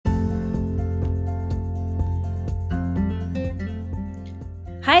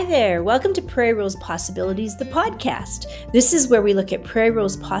Hi there. Welcome to Prairie Rose Possibilities, the podcast. This is where we look at Prairie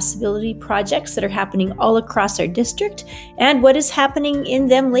Rose possibility projects that are happening all across our district and what is happening in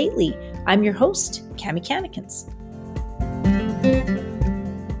them lately. I'm your host, Cami Canikins.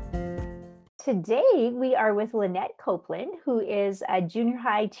 Today, we are with Lynette Copeland, who is a junior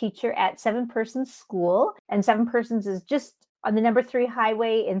high teacher at Seven Persons School. And Seven Persons is just on the number 3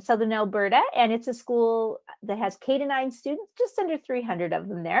 highway in southern Alberta. And it's a school that has K-9 students, just under 300 of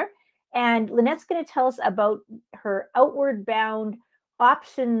them there. And Lynette's going to tell us about her Outward Bound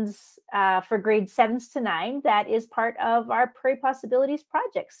options for grades 7s to 9. That is part of our Prairie Possibilities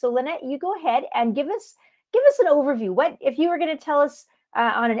project. So Lynette, you go ahead and give us an overview. What if you were going to tell us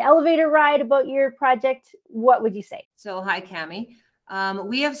on an elevator ride about your project, what would you say? So hi, Cami.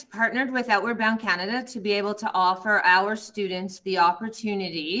 We have partnered with Outward Bound Canada to be able to offer our students the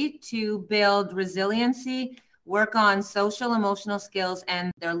opportunity to build resiliency, work on social emotional skills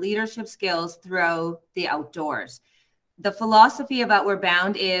and their leadership skills throughout the outdoors. The philosophy of Outward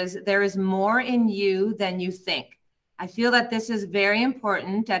Bound is there is more in you than you think. I feel that this is very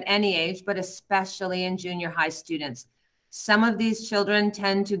important at any age, but especially in junior high students. Some of these children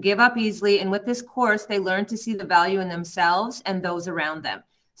tend to give up easily, and with this course, they learn to see the value in themselves and those around them.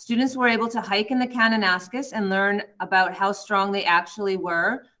 Students were able to hike in the Kananaskis and learn about how strong they actually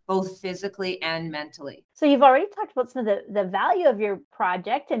were, both physically and mentally. So you've already talked about some of the value of your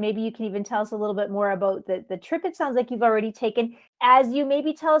project, and maybe you can even tell us a little bit more about the trip it sounds like you've already taken, as you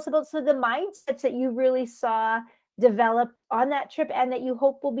maybe tell us about some of the mindsets that you really saw develop on that trip and that you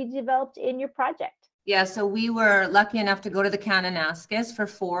hope will be developed in your project. Yeah, so we were lucky enough to go to the Kananaskis for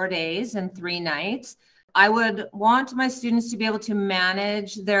 4 days and 3 nights. I would want my students to be able to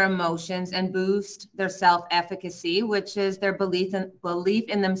manage their emotions and boost their self-efficacy, which is their belief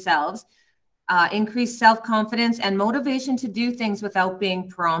in themselves, increase self-confidence and motivation to do things without being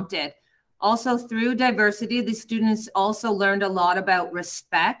prompted. Also, through diversity, the students also learned a lot about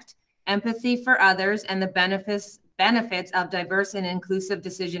respect, empathy for others, and the benefits of diverse and inclusive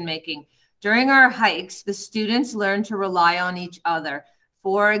decision-making. During our hikes, the students learned to rely on each other.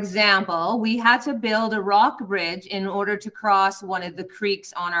 For example, we had to build a rock bridge in order to cross one of the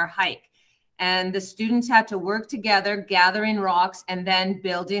creeks on our hike. And the students had to work together, gathering rocks and then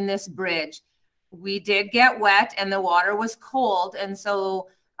building this bridge. We did get wet and the water was cold. And so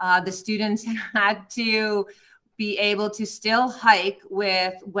the students had to be able to still hike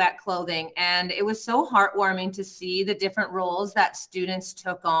with wet clothing. And it was so heartwarming to see the different roles that students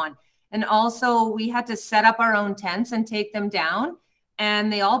took on. And also we had to set up our own tents and take them down, and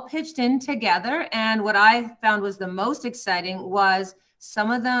they all pitched in together. And what I found was the most exciting was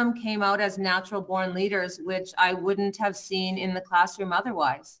some of them came out as natural born leaders, which I wouldn't have seen in the classroom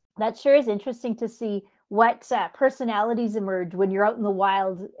otherwise. That sure is interesting to see what personalities emerge when you're out in the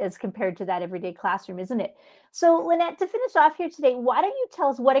wild as compared to that everyday classroom, isn't it? So Lynette, to finish off here today, why don't you tell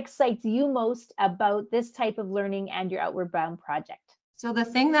us what excites you most about this type of learning and your Outward Bound project? So the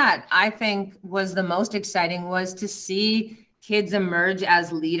thing that I think was the most exciting was to see kids emerge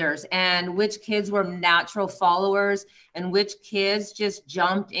as leaders, and which kids were natural followers and which kids just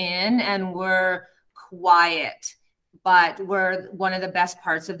jumped in and were quiet, but were one of the best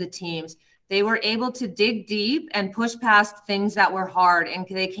parts of the teams. They were able to dig deep and push past things that were hard, and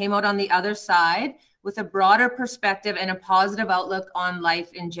they came out on the other side with a broader perspective and a positive outlook on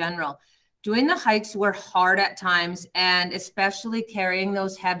life in general. Doing the hikes were hard at times, and especially carrying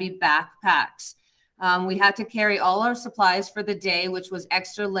those heavy backpacks. We had to carry all our supplies for the day, which was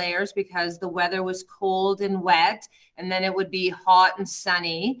extra layers because the weather was cold and wet, and then it would be hot and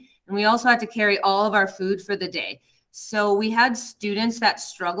sunny. And we also had to carry all of our food for the day. So we had students that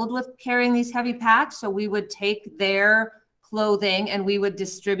struggled with carrying these heavy packs. So we would take their clothing and we would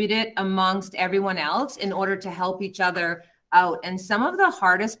distribute it amongst everyone else in order to help each other out. And some of the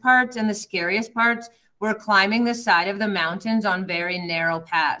hardest parts and the scariest parts were climbing the side of the mountains on very narrow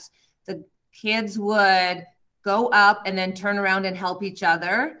paths. The kids would go up and then turn around and help each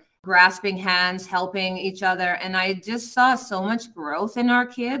other, grasping hands, helping each other. And I just saw so much growth in our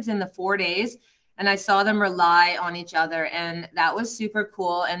kids in the 4 days. And I saw them rely on each other. And that was super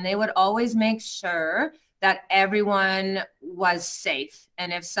cool. And they would always make sure that everyone was safe.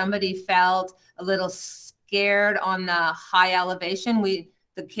 And if somebody felt a little scared on the high elevation,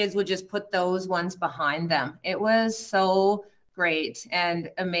 the kids would just put those ones behind them. It was so great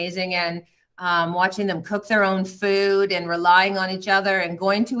and amazing. And watching them cook their own food and relying on each other and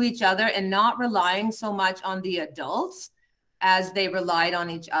going to each other and not relying so much on the adults as they relied on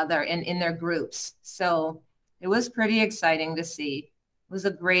each other and in their groups. So it was pretty exciting to see. It was a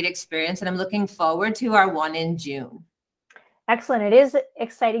great experience, and I'm looking forward to our one in June. Excellent. It is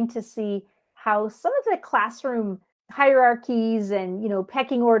exciting to see how some of the classroom hierarchies and,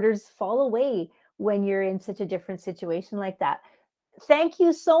 pecking orders fall away when you're in such a different situation like that. Thank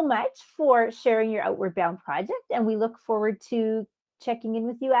you so much for sharing your Outward Bound project, and we look forward to checking in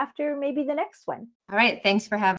with you after maybe the next one. All right. Thanks for having